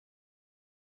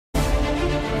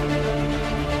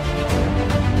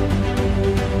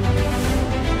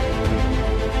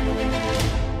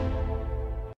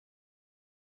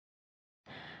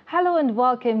Hello and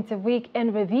welcome to Week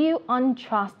in Review on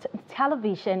Trust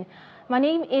Television. My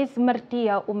name is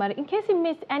Martia Umar. In case you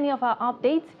missed any of our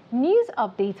news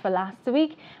updates for last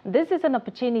week, this is an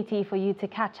opportunity for you to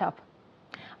catch up.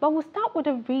 But we'll start with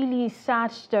a really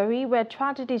sad story where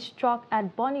tragedy struck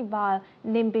at Bonneville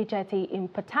Nimbe Jetty in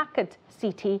Port Harcourt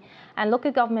City and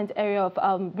local government area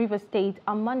of River State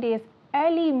on Monday's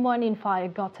early morning fire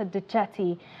gutted the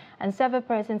jetty, and several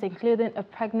persons, including a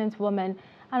pregnant woman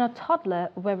and a toddler,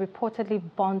 were reportedly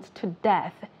burnt to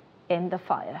death in the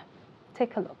fire.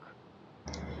 Take a look.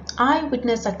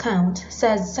 Eyewitness account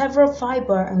says several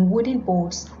fiber and wooden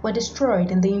boats were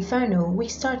destroyed in the inferno,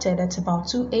 which started at about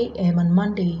 2 a.m. on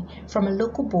Monday from a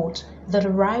local boat that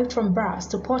arrived from Brass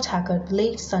to Port Harcourt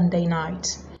late Sunday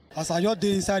night. As I just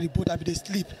dey inside the boat, I be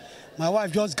sleep. My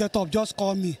wife just get up, just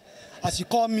call me. As she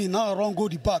call me, now I run go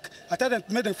the back. I tell them,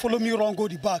 make them follow me, run go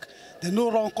the back. They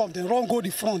no run come, they run go the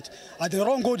front. As they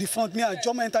run go the front, me I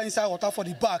jump enter inside water for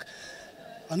the back.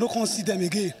 I no can't see them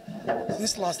again.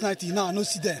 Since last night, now I no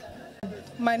see them.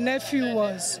 My nephew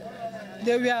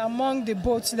they were among the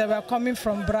boats that were coming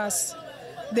from Brass.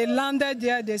 They landed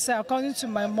there, they said, according to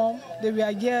my mom, they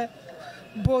were here,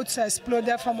 boats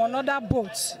exploded from another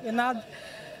boat.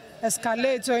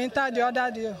 Escalate to enter the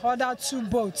other two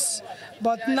boats.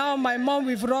 But now my mom,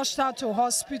 we've rushed her to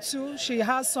hospital. She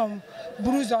has some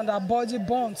bruise on her body,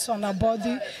 burns on her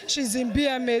body. She's in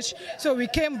BMH. So we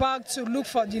came back to look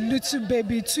for the little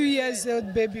baby, 2 years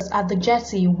old baby. At the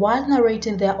jetty, while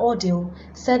narrating their ordeal,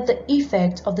 said the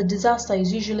effect of the disaster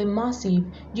is usually massive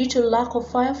due to lack of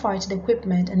firefighting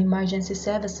equipment and emergency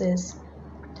services.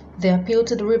 They appealed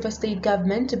to the River State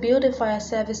government to build a fire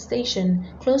service station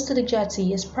close to the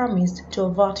jetty as promised to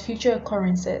avert future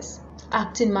occurrences.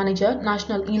 Acting Manager,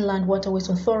 National Inland Waterways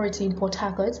Authority in Port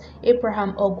Harcourt,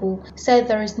 Abraham Ogu, said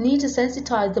there is need to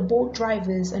sensitize the boat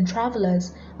drivers and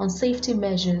travelers on safety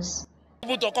measures.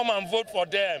 People to come and vote for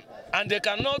them, and they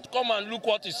cannot come and look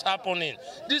what is happening.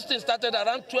 This thing started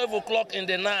around 12 o'clock in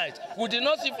the night. We did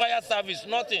not see fire service,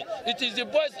 nothing. It is the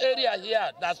boys' area here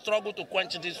that struggle to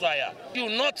quench this fire. Do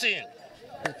nothing.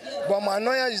 But my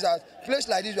annoyance is that place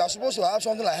like this, we are supposed to have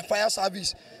something like fire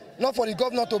service. Not for the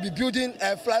governor to be building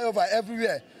a flyover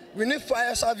everywhere. We need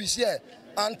fire service here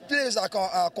and place that can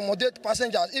accommodate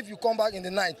passengers. If you come back in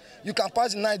the night, you can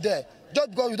pass the night there.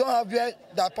 Just because we don't have where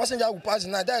that passenger will pass the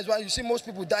night, that is why you see most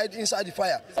people died inside the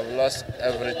fire. I've lost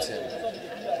everything.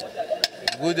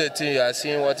 Good thing, you are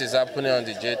seeing what is happening on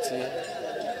the jetty.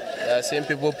 You are seeing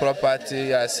people property.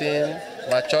 You are seeing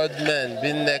matured men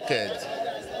being naked.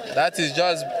 That is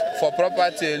just for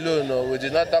property alone. No? We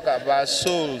did not talk about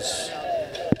souls.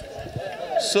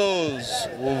 Souls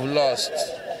we've lost,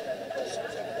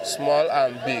 small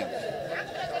and big.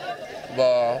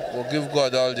 But we'll give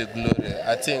God all the glory.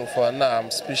 I think for now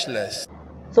I'm speechless.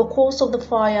 The cause of the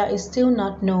fire is still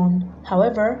not known.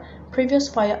 However, previous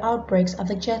fire outbreaks at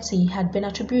the jetty had been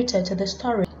attributed to the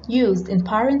storage used in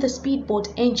powering the speedboat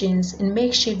engines in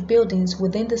makeshift buildings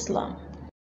within the slum.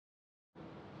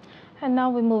 And now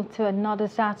we move to another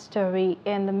sad story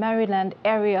in the Maryland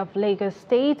area of Lagos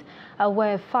State,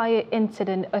 where a fire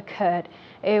incident occurred.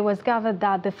 It was gathered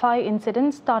that the fire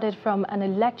incident started from an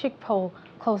electric pole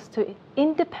close to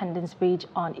Independence Bridge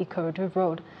on Ikorodu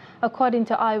Road. According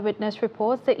to eyewitness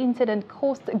reports, the incident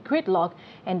caused gridlock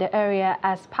in the area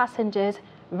as passengers,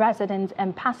 residents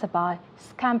and passerby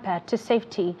scampered to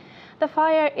safety. The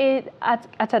fire at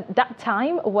that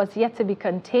time was yet to be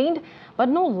contained, but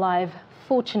no life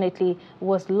fortunately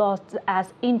was lost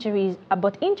as injuries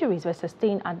were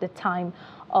sustained at the time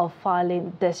of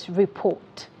filing this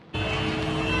report.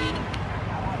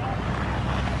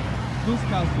 Those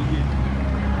cars again.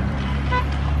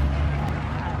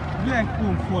 You like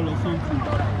home fall or something.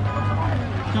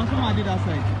 Transformer did that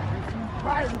side.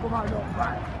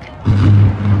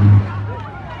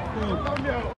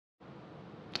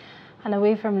 And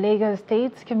away from Lagos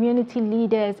State, community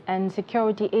leaders and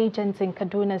security agents in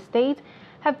Kaduna State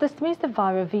have dismissed the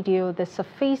viral video that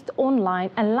surfaced online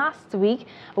and last week,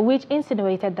 which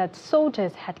insinuated that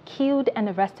soldiers had killed and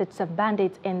arrested some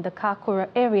bandits in the Kakura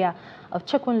area of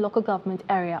Chikun local government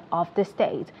area of the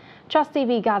state. Trust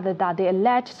TV gathered that the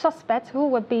alleged suspects who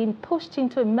were being pushed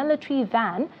into a military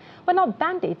van were not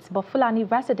bandits but Fulani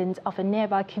residents of a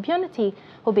nearby community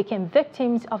who became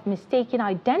victims of mistaken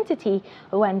identity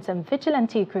when some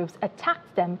vigilante groups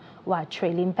attacked them while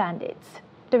trailing bandits.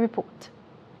 The report.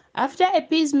 After a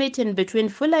peace meeting between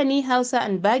Fulani, Hausa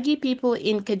and Bagi people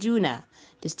in Kaduna,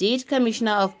 the State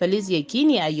Commissioner of Police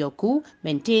Yakini Ayoku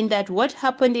maintained that what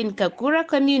happened in Kakura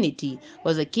community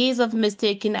was a case of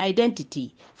mistaken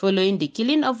identity following the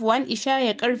killing of one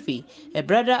Ishaya Karfi, a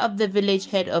brother of the village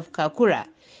head of Kakura.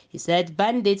 He said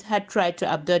bandits had tried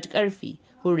to abduct Karfi,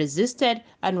 who resisted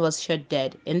and was shot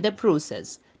dead in the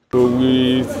process. So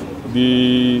with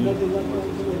the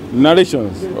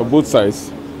narrations of both sides,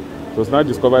 it was now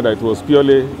discovered that it was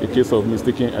purely a case of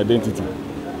mistaken identity,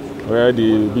 where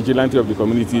the vigilante of the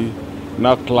community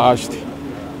now clashed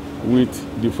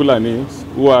with the Fulanis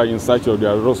who are in search of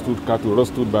their roasted cattle,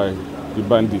 roasted by the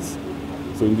bandits.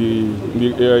 So in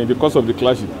the course of the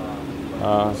clash,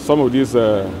 some of these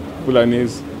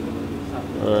Fulanis,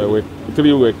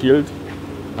 three were killed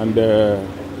and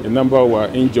a number were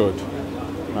injured.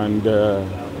 And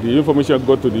the information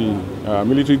got to the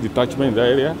military detachment in the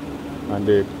area, and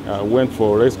they went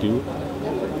for rescue,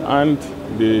 and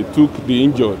they took the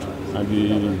injured and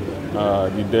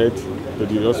the dead to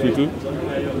the hospital.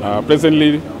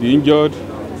 Presently, the injured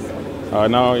are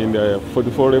now in the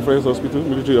 44 Reference Hospital,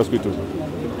 military hospital,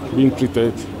 being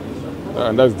treated,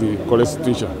 and that's the correct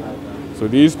situation. So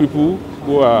these people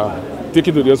who are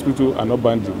taken to the hospital are not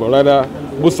bandits, but rather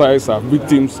both sides are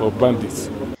victims of bandits.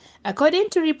 According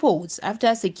to reports,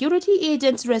 after security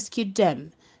agents rescued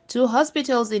them, 2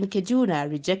 hospitals in Kaduna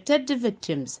rejected the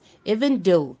victims, even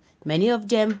though many of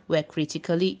them were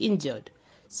critically injured.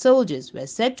 Soldiers were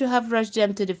said to have rushed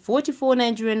them to the 44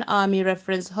 Nigerian Army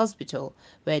Reference Hospital,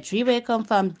 where 3 were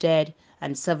confirmed dead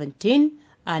and 17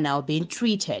 are now being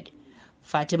treated.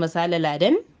 Fatima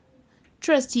Salaladen,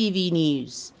 Trust TV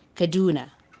News, Kaduna.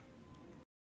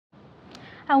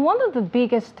 And one of the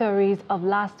biggest stories of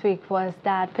last week was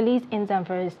that police in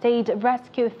Zamfara State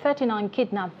rescued 39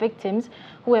 kidnapped victims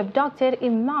who were abducted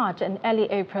in March and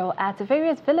early April at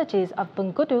various villages of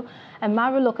Bungudu and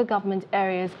Maru local government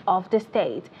areas of the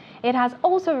state. It has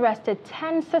also arrested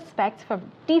 10 suspects for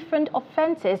different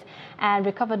offences and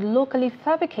recovered locally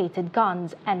fabricated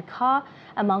guns and car,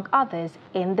 among others,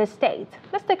 in the state.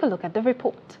 Let's take a look at the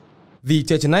report. The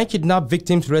 39 kidnapped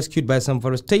victims rescued by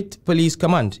Zamfara State Police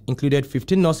Command included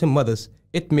 15 nursing mothers,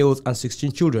 8 males and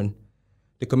 16 children.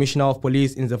 The Commissioner of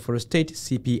Police in Zamfara State,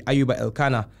 CP Ayuba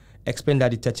Elkanah, explained that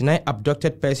the 39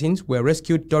 abducted persons were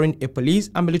rescued during a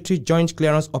police and military joint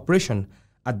clearance operation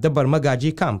at the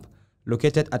Barmagaji camp,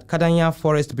 located at Kadanya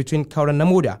Forest between Kaura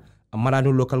Namuda and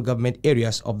Maranu local government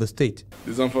areas of the state.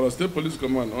 The Zamfara State Police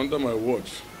Command, under my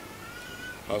watch,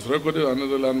 has recorded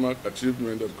another landmark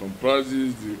achievement that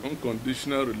comprises the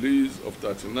unconditional release of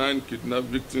 39 kidnapped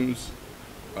victims,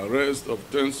 arrest of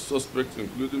 10 suspects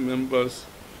including members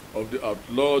of the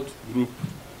outlawed group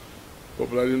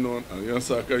popularly known as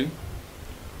Yansakai,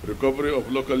 recovery of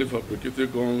locally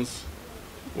fabricated guns,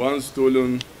 1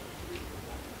 stolen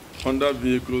Honda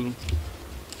vehicle,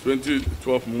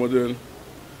 2012 model,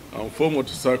 and 4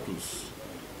 motorcycles,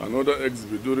 and other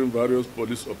exhibits during various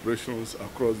police operations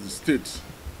across the state.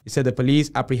 He said the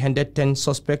police apprehended 10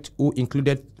 suspects who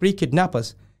included 3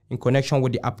 kidnappers in connection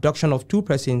with the abduction of 2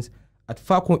 persons at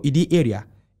Fakon Idi area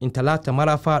in Talata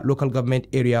Marafa local government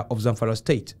area of Zamfara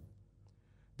State.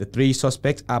 The 3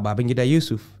 suspects are Babangida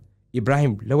Yusuf,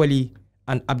 Ibrahim Lawali,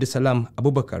 and Abdusalam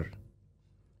Abubakar.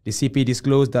 The CP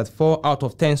disclosed that 4 out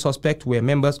of 10 suspects were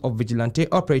members of vigilante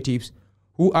operatives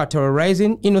who are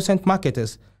terrorizing innocent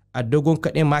marketers at Dogon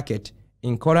Kate Market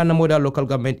in Kaura Namuda local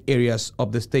government areas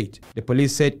of the state. The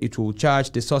police said it will charge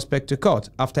the suspect to court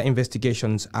after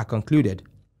investigations are concluded.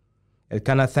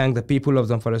 Elkanah thanked the people of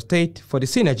Zamfara State for the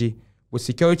synergy with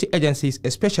security agencies,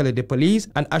 especially the police,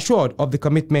 and assured of the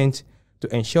commitment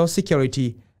to ensure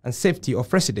security and safety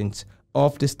of residents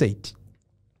of the state.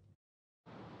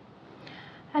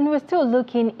 And we're still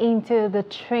looking into the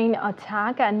train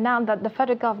attack, and now that the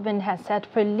federal government has said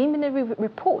preliminary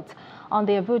reports on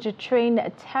the Abuja train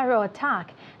terror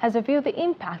attack has revealed the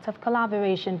impact of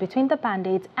collaboration between the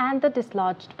bandits and the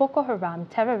dislodged Boko Haram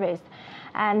terrorists.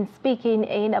 And speaking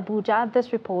in Abuja,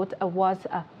 this report was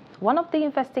one of the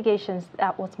investigations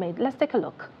that was made. Let's take a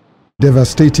look.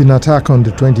 Devastating attack on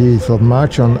the 28th of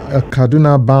March on a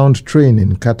Kaduna-bound train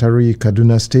in Katari,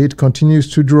 Kaduna State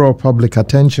continues to draw public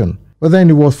attention. But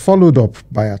then it was followed up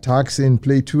by attacks in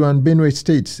Plateau and Benue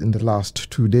states in the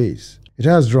last 2 days. It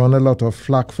has drawn a lot of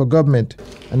flack for government,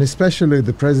 and especially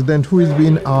the president, who is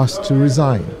being asked to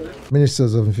resign.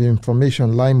 Ministers of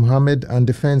Information Lai Mohammed and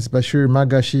Defense Bashir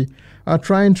Magashi are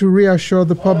trying to reassure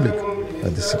the public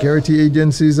that the security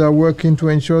agencies are working to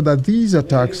ensure that these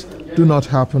attacks do not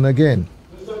happen again.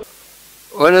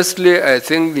 Honestly, I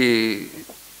think the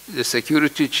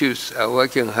security chiefs are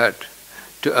working hard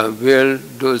to unveil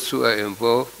those who are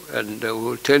involved, and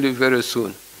we'll tell you very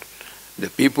soon the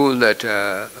people that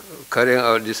are carrying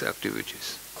out these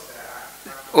activities.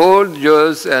 All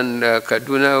Jos and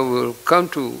Kaduna will come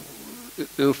to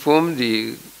inform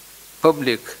the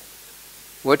public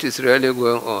what is really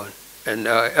going on and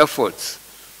our efforts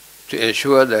to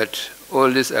ensure that all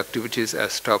these activities are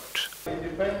stopped.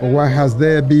 Why has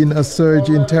there been a surge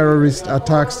in terrorist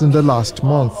attacks in the last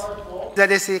month?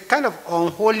 There is a kind of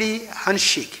unholy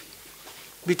handshake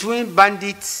between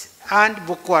bandits and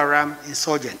Boko Haram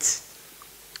insurgents.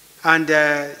 And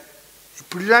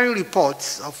preliminary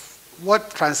reports of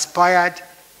what transpired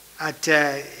at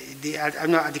the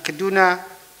Kaduna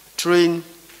train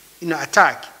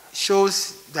attack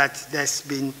shows that there's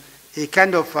been a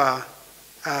kind of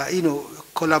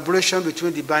collaboration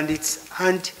between the bandits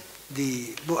and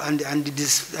the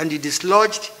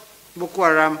dislodged Boko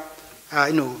Haram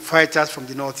fighters from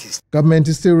the northeast. Government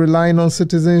is still relying on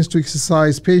citizens to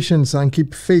exercise patience and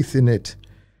keep faith in it.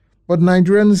 But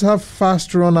Nigerians have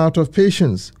fast run out of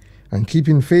patience, and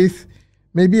keeping faith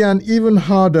may be an even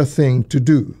harder thing to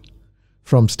do.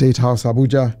 From State House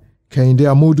Abuja, Kehinde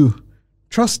Amudu,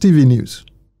 Trust TV News.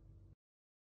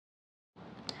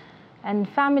 And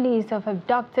families of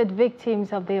abducted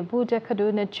victims of the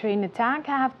Abuja-Kaduna train attack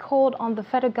have called on the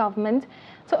federal government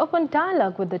to open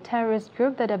dialogue with the terrorist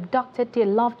group that abducted their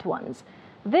loved ones.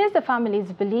 This, the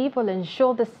families believe, will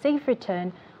ensure the safe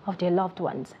return of their loved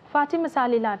ones. Fatima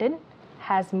Saliladin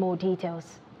has more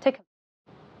details. Take a look.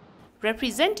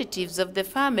 Representatives of the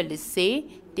families say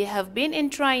they have been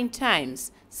in trying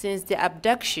times since the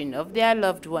abduction of their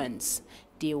loved ones.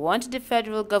 They want the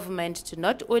federal government to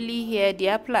not only hear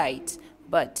their plight,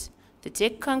 but to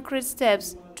take concrete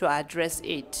steps to address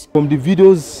it. From the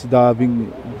videos that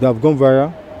have gone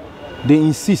viral, they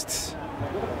insist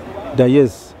that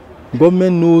yes,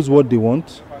 government knows what they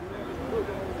want,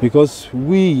 because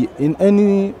in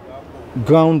any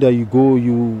ground that you go,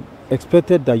 you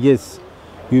expected that yes,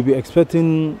 you'll be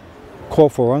expecting call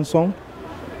for ransom,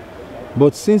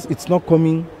 but since it's not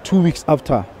coming 2 weeks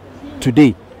after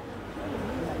today,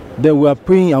 then we are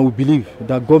praying and we believe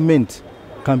that government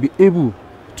can be able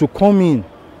to come in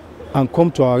and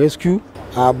come to our rescue.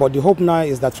 But the hope now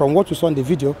is that from what we saw in the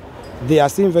video, they are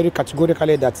saying very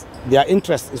categorically that their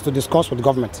interest is to discuss with the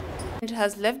government. It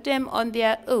has left them on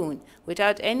their own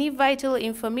without any vital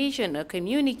information or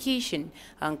communication,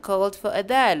 and called for a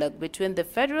dialogue between the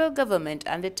federal government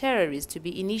and the terrorists to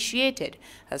be initiated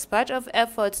as part of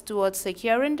efforts towards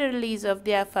securing the release of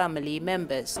their family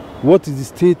members. What is the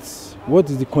state,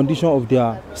 what is the condition of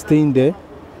their staying there?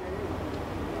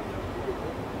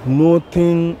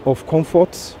 Nothing of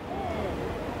comfort.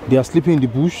 They are sleeping in the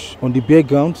bush, on the bare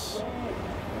grounds.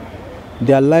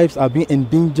 Their lives are being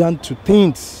endangered to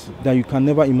things that you can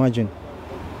never imagine.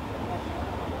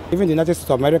 Even the United States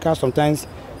of America sometimes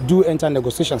do enter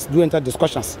negotiations, do enter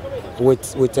discussions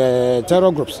with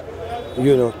terror groups,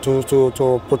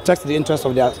 to protect the interests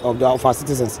of our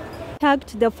citizens.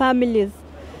 Contact the families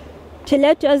to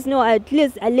let us know, at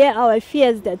least allay our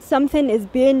fears that something is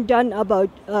being done about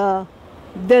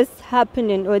this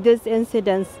happening or this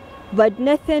incidents, but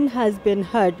nothing has been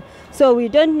heard. So we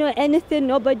don't know anything,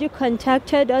 nobody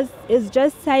contacted us, it's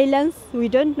just silence. We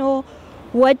don't know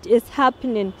what is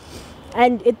happening.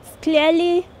 And it's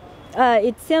clearly,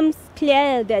 it seems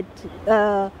clear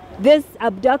that these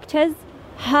abductors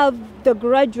have the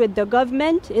grudge with the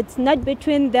government. It's not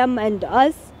between them and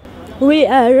us. We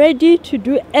are ready to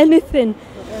do anything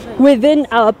within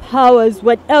our powers,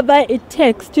 whatever it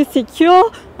takes to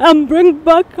secure and bring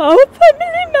back our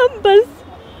family members.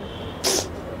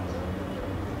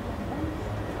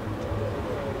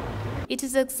 It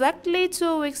is exactly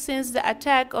 2 weeks since the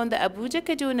attack on the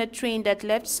Abuja-Kaduna train that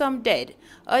left some dead,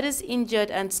 others injured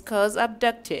and scores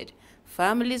abducted.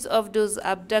 Families of those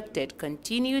abducted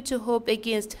continue to hope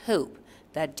against hope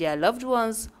that their loved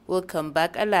ones will come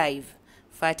back alive.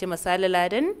 Fatima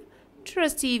Saliladin,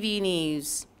 Trust TV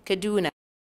News, Kaduna.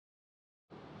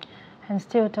 And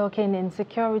still talking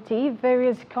insecurity,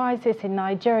 various crises in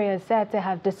Nigeria are said to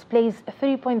have displaced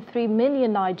 3.3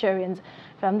 million Nigerians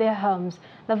from their homes.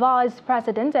 The Vice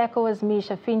President, ECOWAS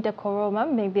Misha Finta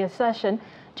Koroma, made the assertion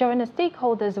during a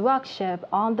stakeholders workshop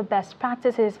on the best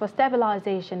practices for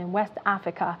stabilization in West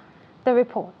Africa. The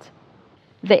report.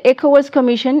 The ECOWAS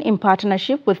Commission, in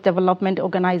partnership with development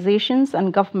organizations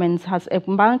and governments, has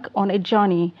embarked on a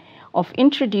journey of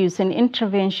introducing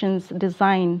interventions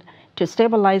designed to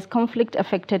stabilize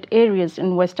conflict-affected areas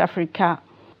in West Africa.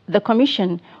 The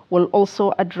Commission will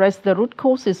also address the root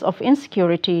causes of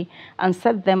insecurity and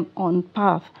set them on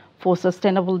path for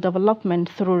sustainable development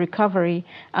through recovery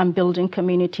and building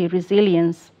community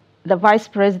resilience. The Vice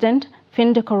President,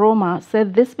 Finta Koroma,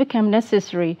 said this became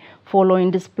necessary following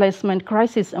displacement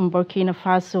crisis in Burkina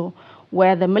Faso,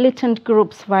 where the militant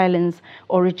group's violence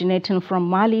originating from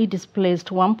Mali displaced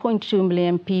 1.2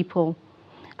 million people.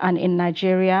 And in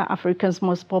Nigeria, Africa's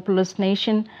most populous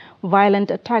nation, violent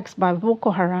attacks by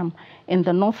Boko Haram in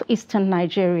the northeastern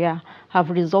Nigeria have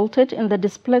resulted in the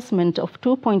displacement of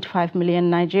 2.5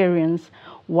 million Nigerians,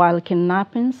 while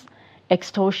kidnappings,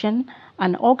 extortion,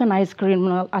 and organized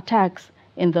criminal attacks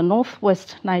in the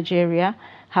northwest Nigeria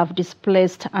have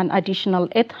displaced an additional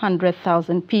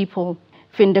 800,000 people.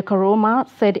 Finde Karoma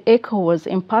said ECOWAS,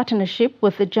 in partnership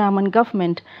with the German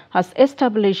government, has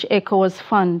established ECOWAS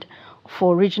Fund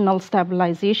for regional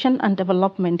stabilization and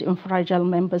development in fragile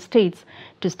member states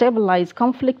to stabilize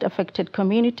conflict-affected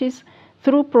communities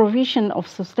through provision of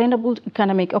sustainable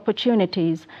economic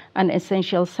opportunities and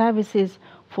essential services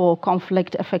for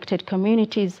conflict-affected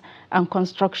communities and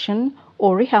construction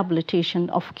or rehabilitation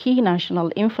of key national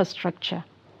infrastructure.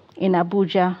 In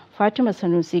Abuja, Fatima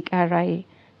Sanusi, RIA,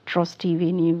 Trust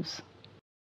TV News.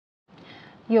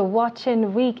 You're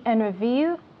watching Weekend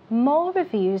Review. More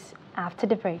reviews after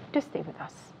the break. Do stay with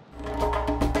us.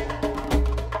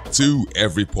 To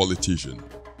every politician,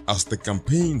 as the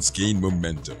campaigns gain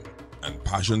momentum and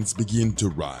passions begin to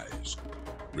rise,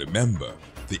 remember,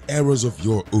 the errors of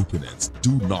your opponents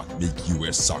do not make you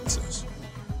a success.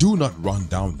 Do not run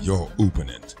down your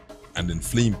opponent and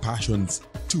inflame passions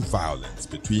to violence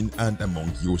between and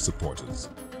among your supporters.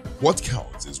 What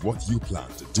counts is what you plan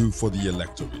to do for the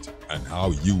electorate and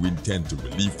how you intend to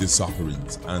relieve their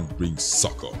sufferings and bring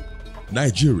succor.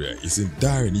 Nigeria is in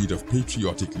dire need of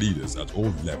patriotic leaders at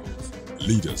all levels,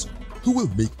 leaders who will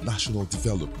make national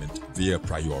development their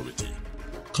priority.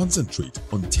 Concentrate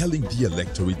on telling the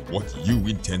electorate what you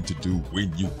intend to do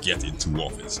when you get into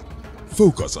office.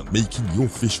 Focus on making your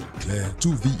vision clear to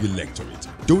the electorate.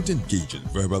 Don't engage in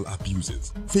verbal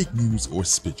abuses, fake news or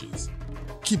speeches.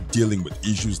 Keep dealing with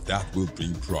issues that will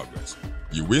bring progress.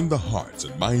 You win the hearts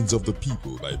and minds of the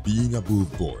people by being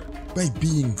above board, by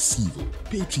being civil,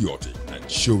 patriotic, and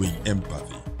showing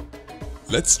empathy.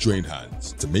 Let's join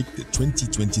hands to make the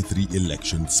 2023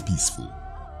 elections peaceful.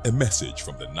 A message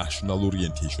from the National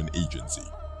Orientation Agency.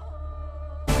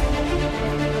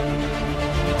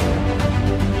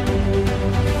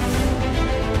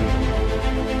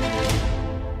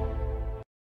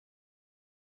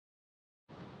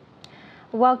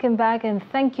 Welcome back and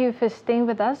thank you for staying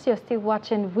with us. You're still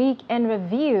watching Weekend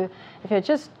Review. If you're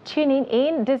just tuning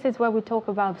in, this is where we talk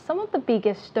about some of the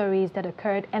biggest stories that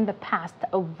occurred in the past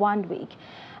 1 week.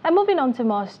 And moving on to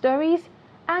more stories,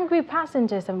 angry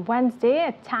passengers on Wednesday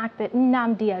attacked the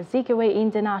Nnamdi Azikiwe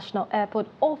International Airport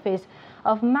office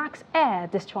of Max Air,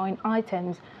 destroying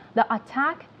items. The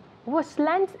attack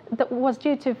was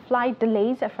due to flight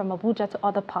delays from Abuja to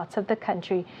other parts of the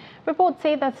country. Reports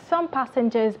say that some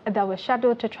passengers that were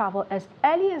scheduled to travel as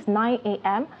early as 9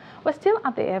 a.m. were still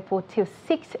at the airport till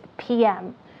 6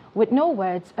 p.m. with no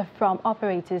words from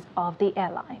operators of the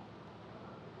airline.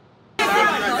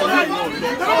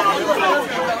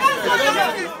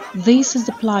 This is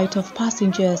the plight of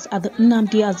passengers at the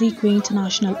Nnamdi Azikiwe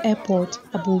International Airport,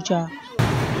 Abuja.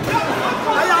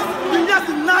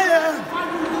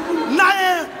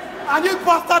 I need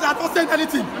bastard that don't say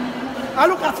anything. I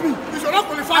look at me. You should not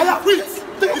qualify. I have quit.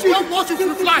 If you don't want you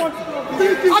to fly.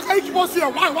 How can you keep us here?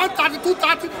 1:30,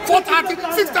 2:30, 4:30,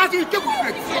 6:30, you take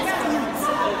it.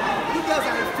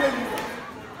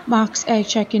 Max Air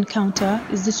check-in counter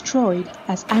is destroyed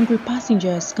as angry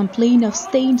passengers complain of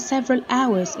staying several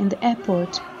hours in the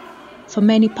airport. For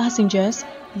many passengers,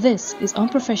 this is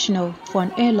unprofessional for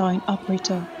an airline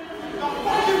operator.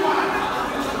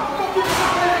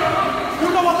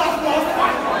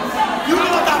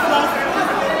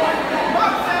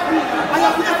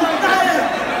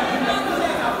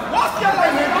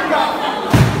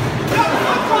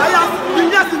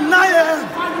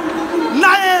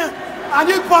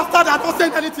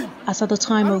 As at the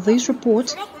time of this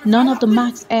report, none of the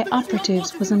Max Air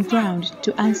operatives was on ground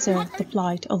to answer the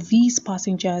plight of these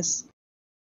passengers.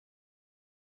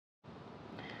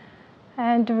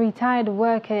 And retired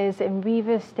workers in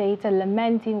Rivers State are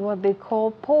lamenting what they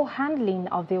call poor handling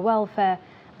of their welfare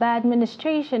by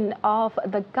administration of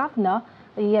the governor,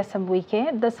 Nyesom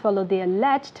Wike. This followed the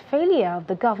alleged failure of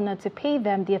the governor to pay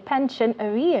them their pension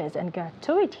arrears and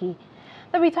gratuity.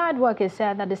 The retired workers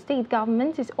said that the state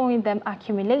government is owing them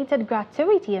accumulated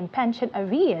gratuity and pension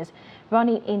arrears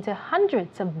running into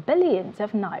hundreds of billions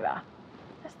of naira.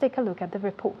 Let's take a look at the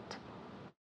report.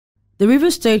 The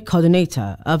Rivers State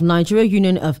coordinator of Nigeria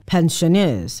Union of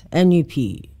Pensioners,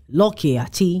 NUP, Loki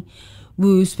Ati,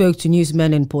 who spoke to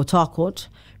newsmen in Port Harcourt,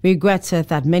 regretted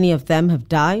that many of them have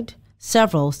died,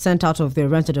 several sent out of their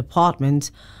rented apartments,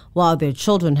 while their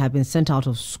children have been sent out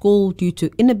of school due to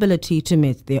inability to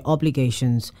meet their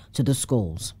obligations to the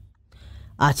schools.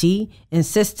 Ati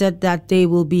insisted that they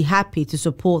will be happy to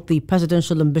support the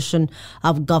presidential ambition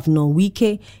of Governor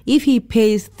Wike if he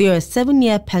pays their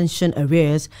 7-year pension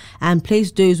arrears and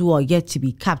places those who are yet to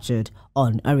be captured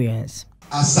on arrears.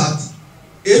 As at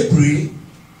April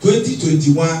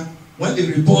 2021, when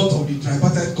the report of the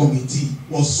tripartite committee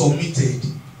was submitted,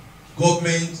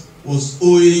 government was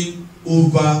owing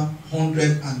over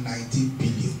 119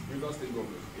 billion.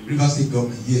 Rivers State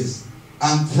government, yes.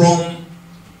 And from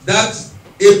that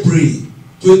April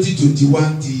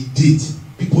 2021 till date,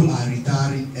 people are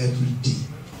retiring every day.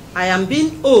 I am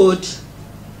being owed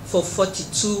for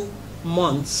 42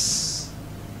 months.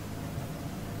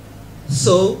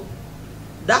 So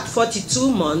that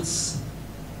 42 months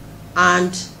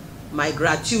and my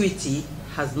gratuity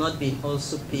has not been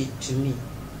also paid to me.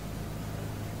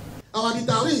 Our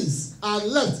retirees are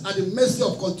left at the mercy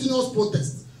of continuous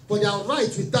protests for their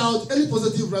rights without any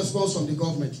positive response from the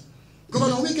government.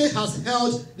 Governor Wike has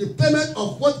held the payment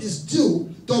of what is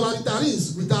due to our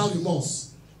retirees without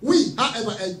remorse. We,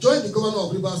 however, enjoin the governor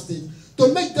of Rivers State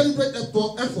to make deliberate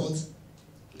effort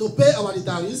to pay our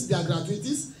retirees their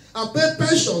gratuities and pay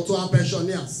pension to our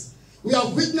pensioners. We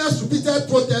have witnessed repeated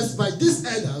protests by these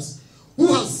elders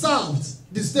who have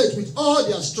served the state with all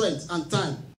their strength and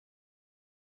time.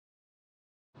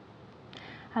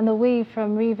 And the way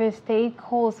from Rivers State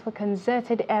calls for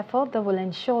concerted effort that will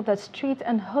ensure that street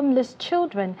and homeless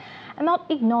children are not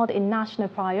ignored in national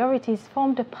priorities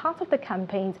formed a part of the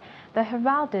campaigns that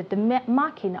heralded the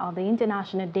marking of the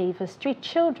International Day for Street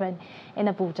Children in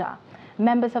Abuja.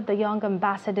 Members of the Young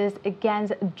Ambassadors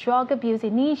Against Drug Abuse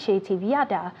Initiative,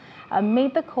 YADA,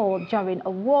 made the call during a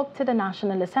walk to the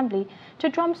National Assembly to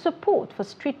drum support for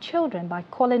street children by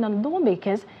calling on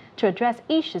lawmakers to address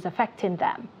issues affecting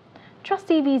them. Trust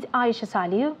TV's Aisha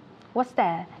Saliu was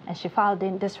there and she filed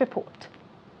in this report.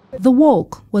 The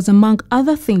walk was, among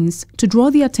other things, to draw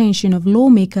the attention of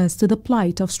lawmakers to the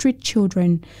plight of street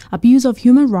children, abuse of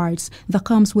human rights that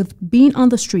comes with being on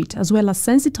the street, as well as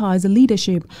sensitize the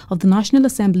leadership of the National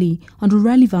Assembly on the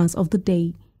relevance of the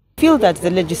day. I feel that the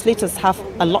legislators have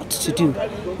a lot to do,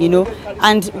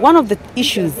 and one of the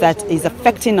issues that is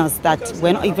affecting us that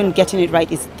we're not even getting it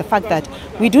right is the fact that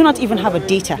we do not even have a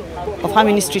data of how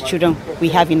many street children we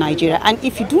have in Nigeria. And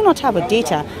if you do not have a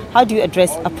data, how do you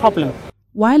address a problem?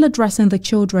 While addressing the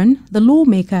children, the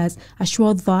lawmakers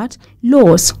assured that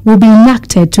laws will be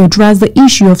enacted to address the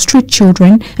issue of street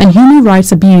children and human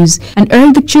rights abuse and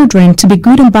urged the children to be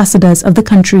good ambassadors of the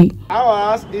country.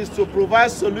 Ours is to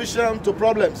provide solutions to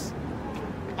problems.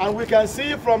 And we can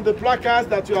see from the placards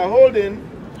that you are holding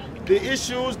the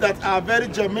issues that are very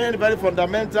germane, very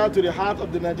fundamental to the heart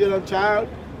of the Nigerian child,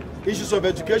 issues of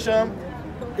education,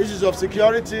 issues of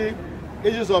security,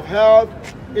 issues of health,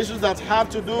 issues that have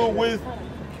to do with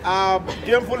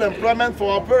gainful employment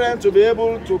for our parents to be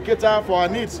able to cater for our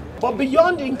needs. But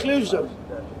beyond inclusion,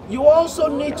 you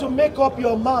also need to make up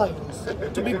your minds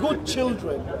to be good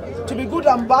children, to be good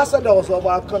ambassadors of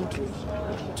our country,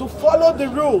 to follow the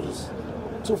rules,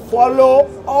 to follow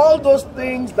all those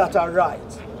things that are right.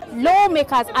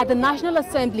 Lawmakers at the National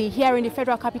Assembly here in the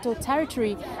Federal Capital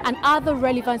Territory and other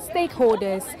relevant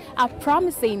stakeholders are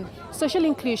promising social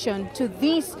inclusion to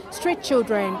these street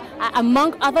children,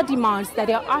 among other demands that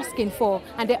they are asking for.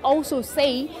 And they also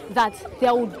say that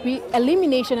there would be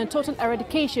elimination and total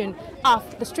eradication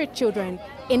of the street children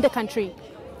in the country.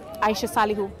 Aisha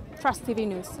Salihu, Trust TV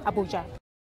News, Abuja.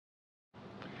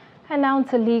 And now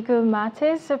to legal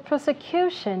matters. The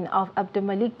prosecution of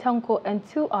Abdulmalik Tanko and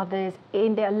 2 others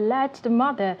in the alleged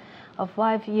murder of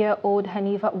 5-year-old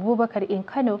Hanifa Abubakar in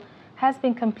Kano has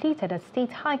been completed at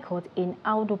State High Court in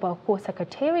Audu Bako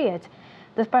Secretariat.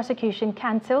 The prosecution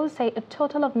counsel say a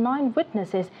total of 9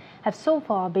 witnesses have so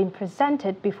far been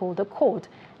presented before the court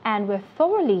and were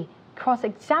thoroughly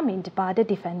cross-examined by the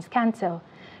defense counsel.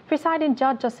 Presiding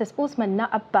Judge Justice Usman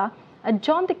Na'abba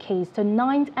adjourned the case to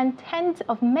 9th and 10th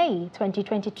of May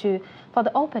 2022 for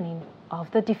the opening of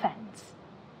the defense.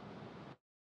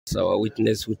 So our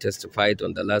witness who testified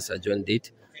on the last adjourned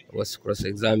date was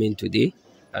cross-examined today,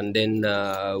 and then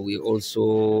we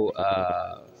also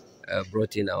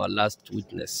brought in our last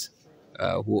witness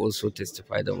who also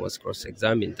testified and was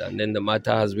cross-examined, and then the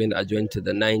matter has been adjourned to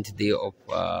the 9th day of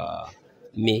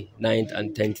May, 9th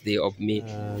and 10th day of May.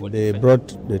 They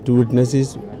brought the 2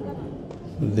 witnesses,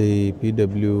 the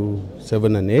PW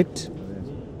 7 and 8,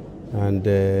 and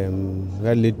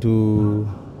that led to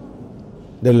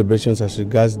deliberations as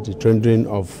regards the tendering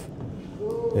of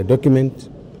a document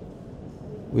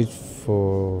which,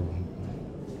 for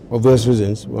obvious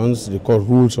reasons, once the court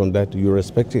rules on that, you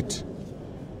respect it,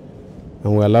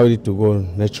 and we allowed it to go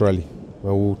naturally.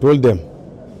 But we told them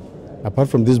Apart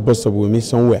from this bus stop, we'll meet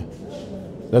somewhere.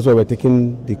 That's why we're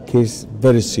taking the case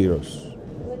very serious.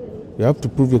 You have to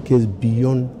prove your case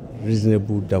beyond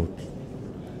reasonable doubt.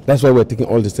 That's why we're taking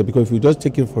all this steps, because if we just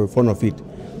take it for the fun of it,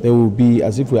 then we'll be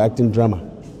as if we're acting drama.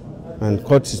 And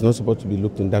court is not supposed to be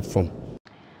looked in that form.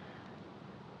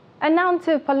 And now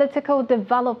to political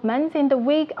developments. In the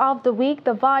week of the week,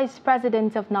 the Vice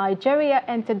President of Nigeria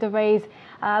entered the race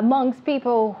amongst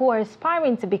people who are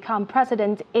aspiring to become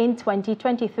president in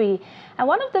 2023. And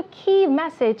one of the key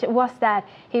messages was that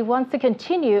he wants to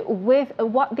continue with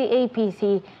what the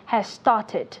APC has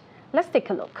started. Let's take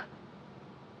a look.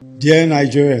 Dear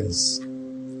Nigerians,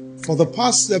 for the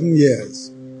past 7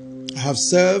 years, I have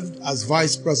served as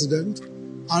Vice President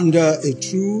under a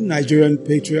true Nigerian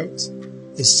patriot,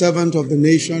 a servant of the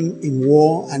nation in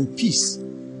war and peace,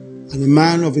 and a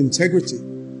man of integrity,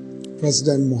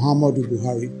 President Muhammadu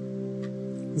Buhari.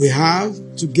 We have,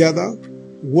 together,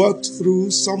 worked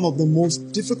through some of the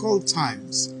most difficult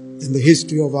times in the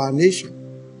history of our nation.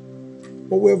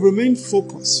 But we have remained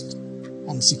focused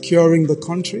on securing the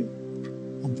country,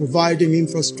 on providing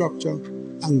infrastructure,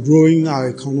 and growing our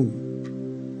economy.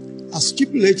 As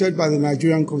stipulated by the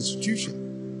Nigerian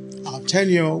Constitution, our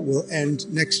tenure will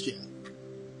end next year.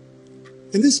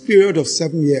 In this period of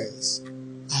 7 years,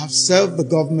 I have served the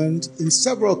government in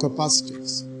several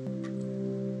capacities.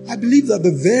 I believe that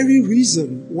the very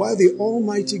reason why the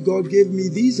Almighty God gave me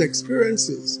these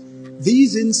experiences,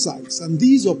 these insights, and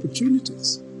these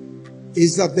opportunities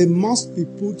is that they must be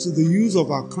put to the use of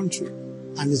our country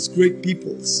and its great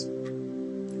peoples.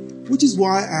 Which is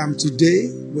why I am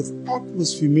today, with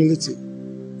utmost humility,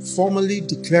 formally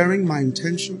declaring my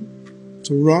intention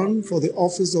to run for the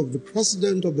office of the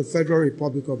President of the Federal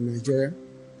Republic of Nigeria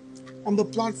on the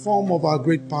platform of our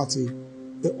great party,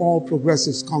 the All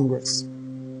Progressives Congress.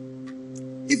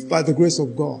 If by the grace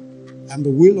of God and the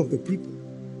will of the people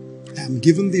I am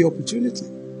given the opportunity,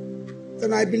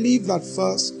 then I believe that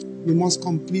first we must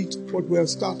complete what we have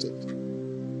started,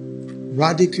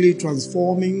 radically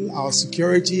transforming our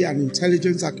security and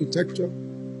intelligence architecture,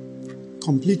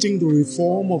 completing the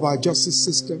reform of our justice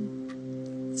system,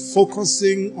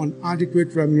 focusing on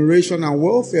adequate remuneration and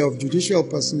welfare of judicial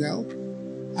personnel,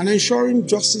 and ensuring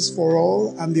justice for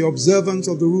all and the observance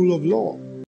of the rule of law.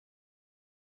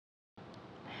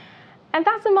 And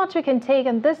that's so much we can take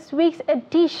on this week's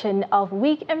edition of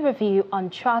Week in Review on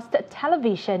Trust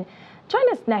Television. Join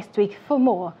us next week for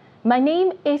more. My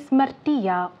name is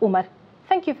Martia Umar.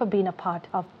 Thank you for being a part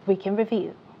of Week in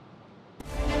Review.